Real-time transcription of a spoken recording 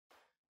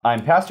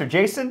I'm Pastor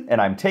Jason,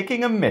 and I'm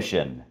taking a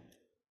mission.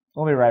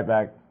 We'll be right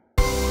back.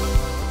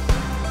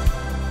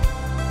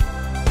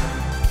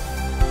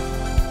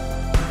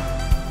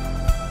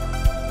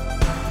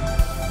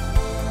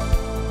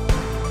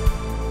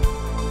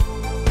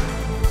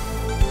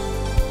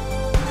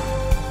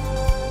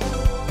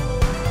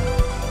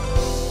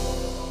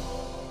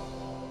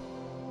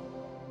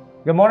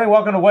 Good morning.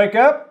 Welcome to Wake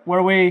Up,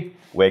 where we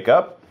wake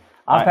up.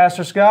 I'm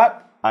Pastor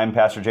Scott. I'm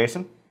Pastor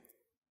Jason.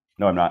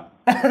 No, I'm not.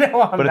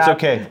 No, I'm but not. It's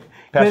okay.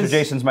 Pastor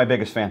Jason's my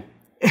biggest fan.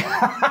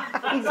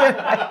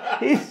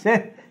 he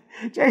said,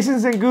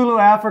 Jason's in Gulu,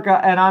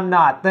 Africa, and I'm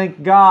not.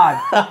 Thank God.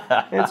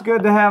 It's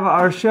good to have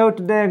our show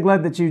today. I'm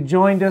glad that you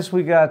joined us.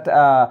 We got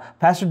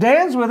Pastor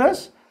Dan's with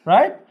us,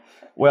 right?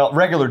 Well,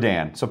 regular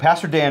Dan. So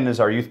Pastor Dan is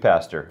our youth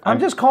pastor. I'm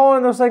just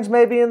calling those things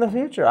maybe in the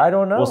future. I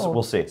don't know.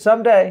 We'll see.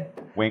 Someday.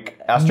 Wink.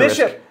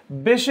 Asterisk.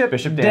 Bishop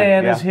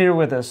Dan is here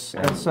with us.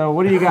 And so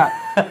what do you got?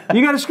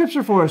 You got a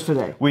scripture for us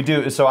today. We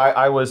do. So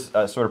I was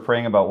sort of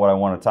praying about what I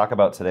want to talk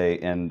about today,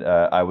 and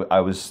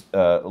I was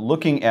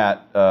looking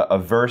at a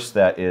verse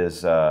that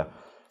is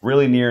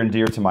really near and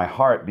dear to my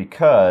heart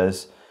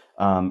because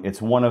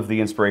it's one of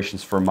the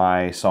inspirations for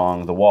my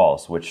song, The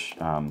Walls, which,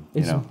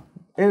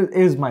 It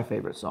is my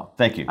favorite song.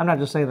 Thank you. I'm not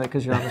just saying that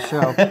because you're on the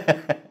show.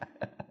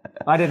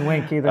 I didn't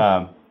wink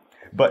either.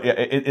 But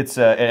it's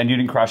and you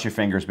didn't cross your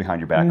fingers behind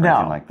your back or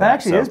anything like that. That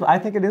actually is. I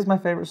think it is my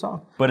favorite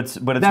song. But it's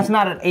that's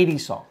not an '80s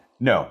song.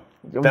 No,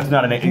 that's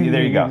not an '80s.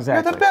 There you go.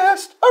 Exactly. You're the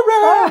best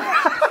around.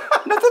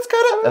 Nothing's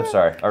gonna. I'm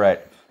sorry. All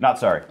right. Not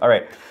sorry. All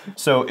right.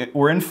 So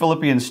we're in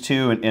Philippians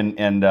 2,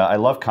 and I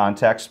love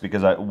context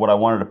because what I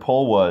wanted to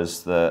pull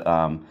was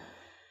the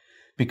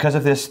because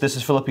of this. This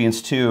is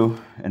Philippians 2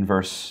 and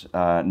verse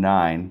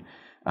 9.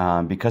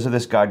 Because of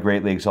this, God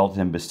greatly exalted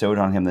him, bestowed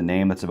on him the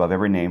name that's above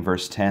every name.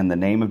 Verse 10, the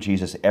name of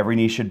Jesus, every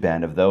knee should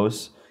bend, of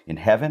those in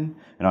heaven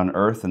and on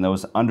earth and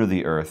those under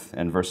the earth.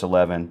 And verse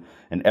 11,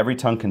 and every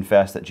tongue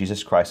confess that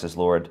Jesus Christ is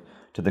Lord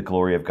to the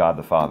glory of God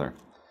the Father.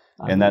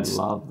 I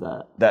love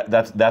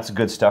that. That's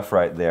good stuff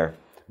right there.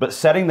 But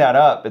setting that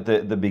up at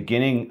the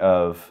beginning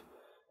of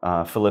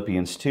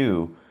Philippians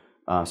 2,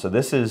 so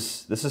this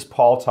is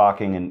Paul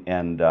talking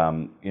and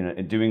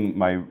doing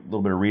my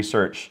little bit of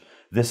research.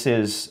 This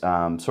is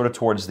sort of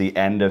towards the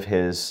end of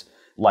his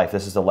life.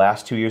 This is the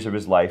last 2 years of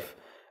his life.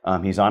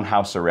 He's on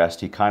house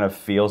arrest. He kind of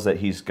feels that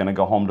he's going to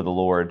go home to the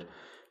Lord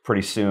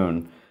pretty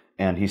soon.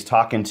 And he's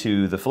talking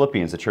to the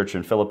Philippians, the church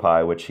in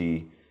Philippi, which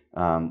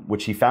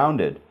he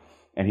founded.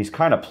 And he's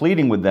kind of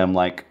pleading with them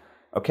like,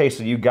 okay,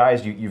 so you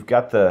guys, you've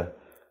got the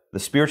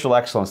spiritual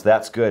excellence.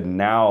 That's good.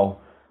 Now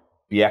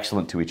be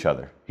excellent to each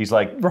other. He's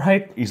like,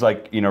 right. He's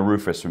like,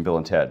 Rufus from Bill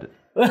and Ted.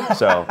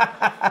 So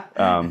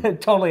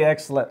totally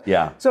excellent.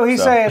 Yeah. So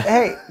he's saying,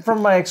 hey,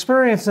 from my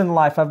experience in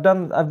life, I've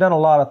done a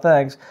lot of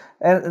things.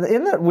 And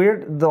isn't that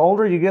weird? The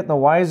older you get and the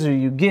wiser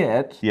you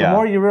get, the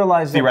more you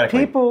realize that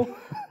people,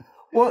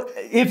 well,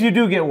 if you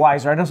do get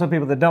wiser, I know some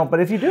people that don't, but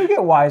if you do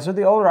get wiser,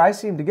 the older I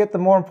seem to get, the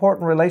more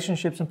important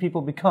relationships and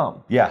people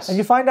become. Yes. And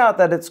you find out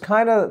that it's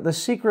kind of the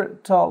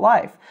secret to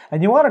life.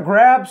 And you want to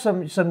grab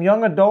some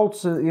young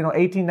adults,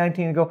 18,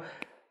 19, and go,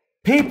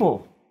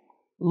 people,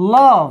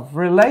 love,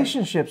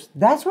 relationships,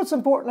 that's what's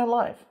important in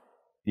life.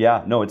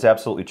 Yeah, no, it's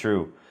absolutely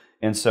true.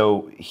 And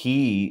so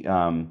he,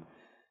 and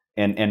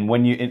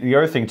when you, the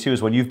other thing too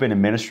is when you've been in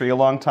ministry a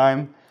long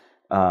time,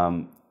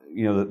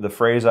 the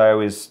phrase I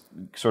always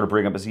sort of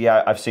bring up is,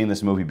 I've seen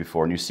this movie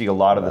before, and you see a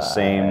lot of the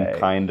same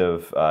kind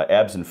of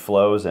ebbs and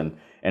flows and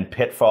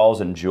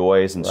pitfalls and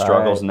joys and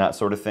struggles and that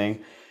sort of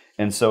thing.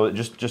 And so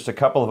just a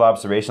couple of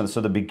observations.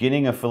 So the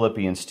beginning of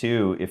Philippians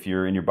 2, if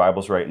you're in your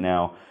Bibles right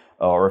now,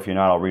 or if you're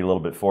not, I'll read a little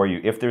bit for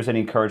you. If there's any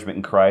encouragement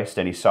in Christ,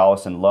 any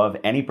solace in love,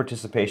 any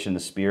participation in the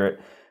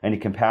Spirit, any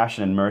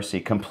compassion and mercy,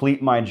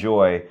 complete my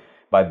joy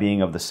by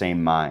being of the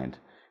same mind.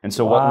 And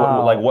so,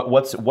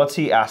 what's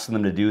he asking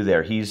them to do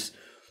there?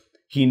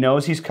 He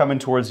knows he's coming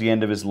towards the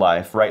end of his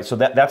life, right? So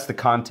that's the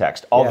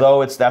context.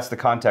 Although that's the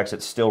context,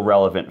 it's still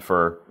relevant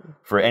for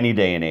any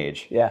day and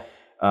age. Yeah.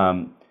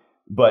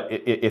 But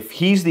if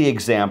he's the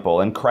example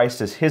and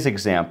Christ is his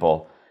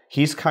example,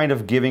 he's kind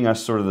of giving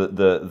us sort of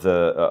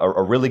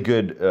a really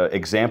good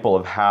example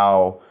of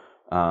how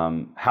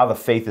the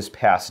faith is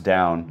passed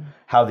down,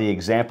 how the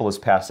example is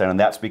passed down, and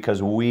that's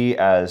because we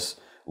as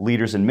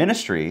leaders in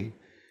ministry,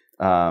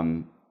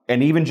 and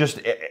even just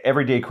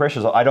everyday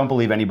Christians, I don't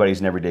believe anybody's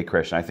an everyday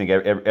Christian. I think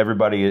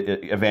everybody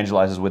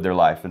evangelizes with their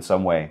life in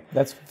some way.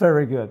 That's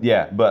very good.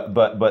 Yeah, but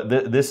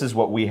this is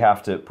what we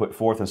have to put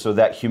forth, and so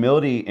that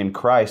humility in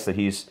Christ that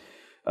he's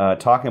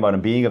talking about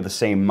and being of the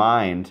same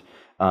mind.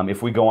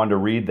 If we go on to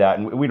read that,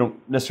 and we don't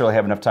necessarily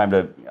have enough time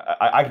to,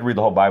 I could read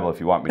the whole Bible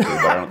if you want me to,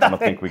 but I don't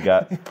think we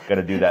got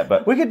to do that.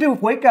 But we could do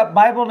Wake Up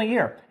Bible in a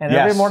year, and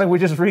every morning we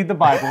just read the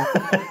Bible.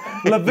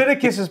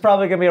 Leviticus is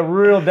probably going to be a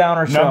real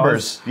downer show.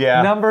 Numbers,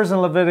 yeah. Numbers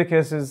and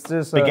Leviticus is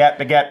just begat.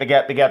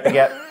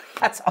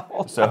 That's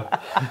all. So,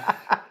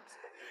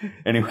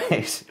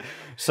 anyways,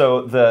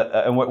 so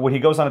and what he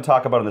goes on to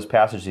talk about in this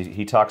passage,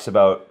 he talks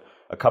about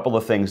a couple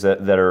of things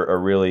that are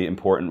really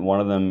important. One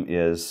of them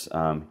is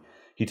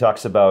He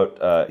talks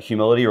about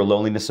humility or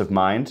loneliness of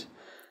mind,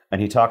 and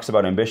he talks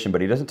about ambition,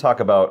 but he doesn't talk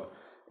about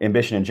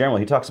ambition in general.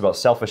 He talks about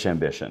selfish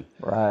ambition.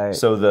 Right.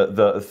 So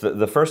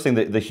the first thing,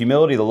 the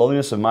humility, the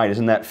lowliness of mind,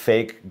 isn't that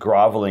fake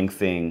groveling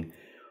thing.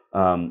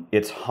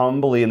 It's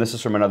humbly, and this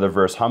is from another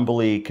verse,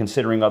 humbly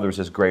considering others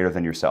as greater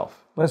than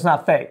yourself. But it's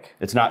not fake.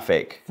 It's not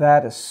fake.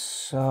 That is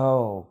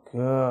so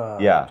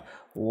good. Yeah.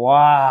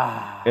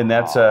 Wow. And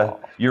that's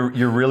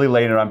you're really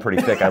laying it on pretty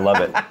thick. I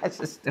love it. I was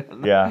just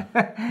doing that.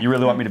 Yeah. You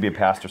really want me to be a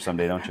pastor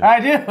someday, don't you? I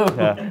do.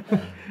 Yeah.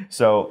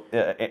 So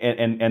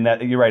and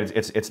that you're right.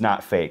 It's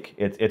not fake.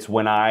 It's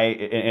when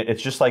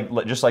it's just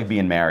like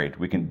being married.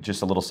 We can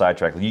just a little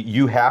sidetrack.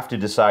 You have to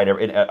decide.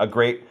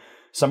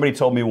 Somebody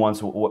told me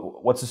once,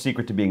 what's the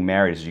secret to being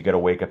married? Is you got to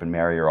wake up and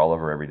marry her all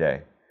over every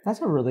day. That's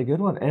a really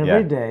good one.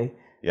 Every day.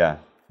 Yeah.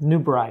 New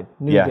bride,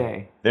 new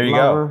day. There you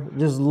go. go.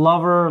 Just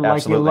love her like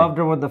Absolutely. you loved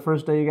her with the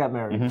first day you got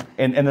married.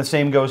 Mm-hmm. And the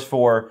same goes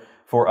for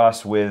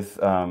us with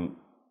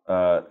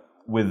the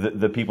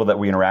people that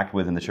we interact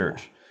with in the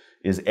church.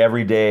 Is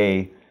every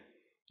day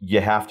you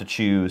have to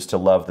choose to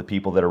love the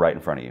people that are right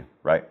in front of you,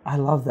 right? I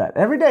love that.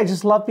 Every day,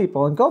 just love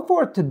people. And go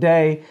forth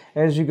today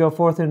as you go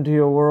forth into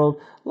your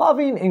world,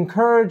 loving,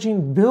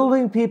 encouraging,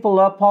 building people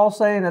up. Paul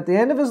saying at the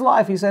end of his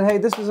life, he said, hey,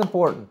 this is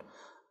important.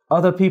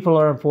 Other people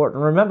are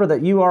important. Remember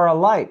that you are a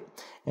light.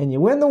 And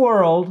you win the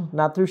world,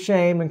 not through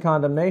shame and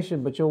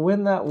condemnation, but you'll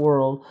win that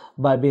world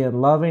by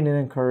being loving and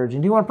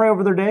encouraging. Do you want to pray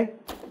over their day?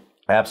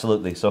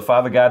 Absolutely. So,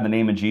 Father God, in the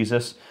name of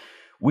Jesus,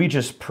 we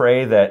just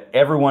pray that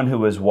everyone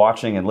who is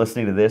watching and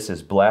listening to this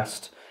is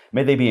blessed.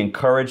 May they be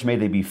encouraged. May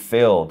they be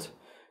filled.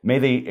 May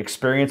they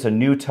experience a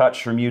new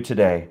touch from you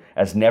today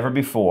as never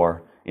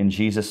before. In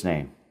Jesus'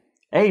 name.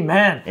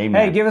 Amen.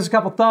 Amen. Hey, give us a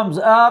couple thumbs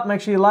up.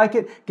 Make sure you like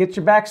it. Get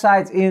your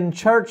backsides in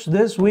church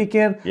this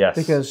weekend. Yes.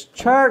 Because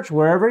church,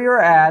 wherever you're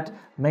at,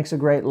 makes a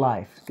great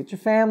life. Get your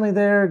family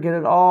there. Get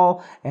it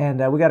all. And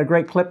we got a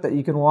great clip that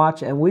you can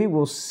watch. And we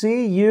will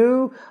see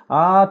you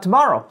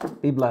tomorrow.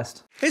 Be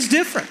blessed. It's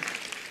different.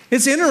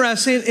 It's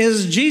interesting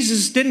is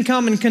Jesus didn't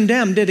come and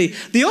condemn, did he?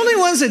 The only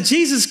ones that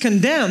Jesus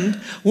condemned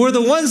were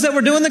the ones that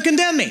were doing the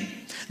condemning.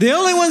 The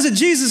only ones that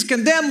Jesus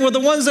condemned were the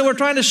ones that were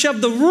trying to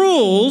shove the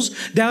rules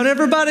down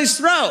everybody's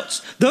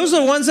throats. Those are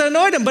the ones that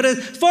annoyed him. But as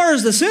far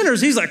as the sinners,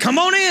 he's like, come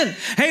on in.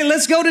 Hey,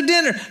 let's go to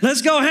dinner.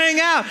 Let's go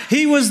hang out.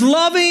 He was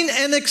loving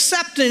and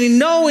accepting,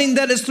 knowing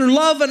that it's through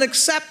love and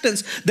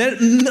acceptance that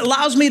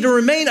allows me to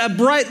remain a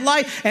bright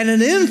light and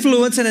an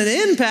influence and an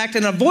impact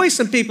and a voice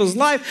in people's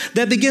life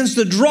that begins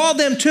to draw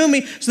them to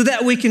me so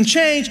that we can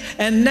change.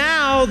 And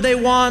now they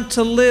want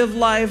to live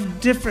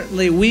life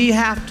differently. We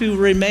have to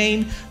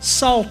remain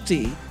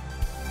salty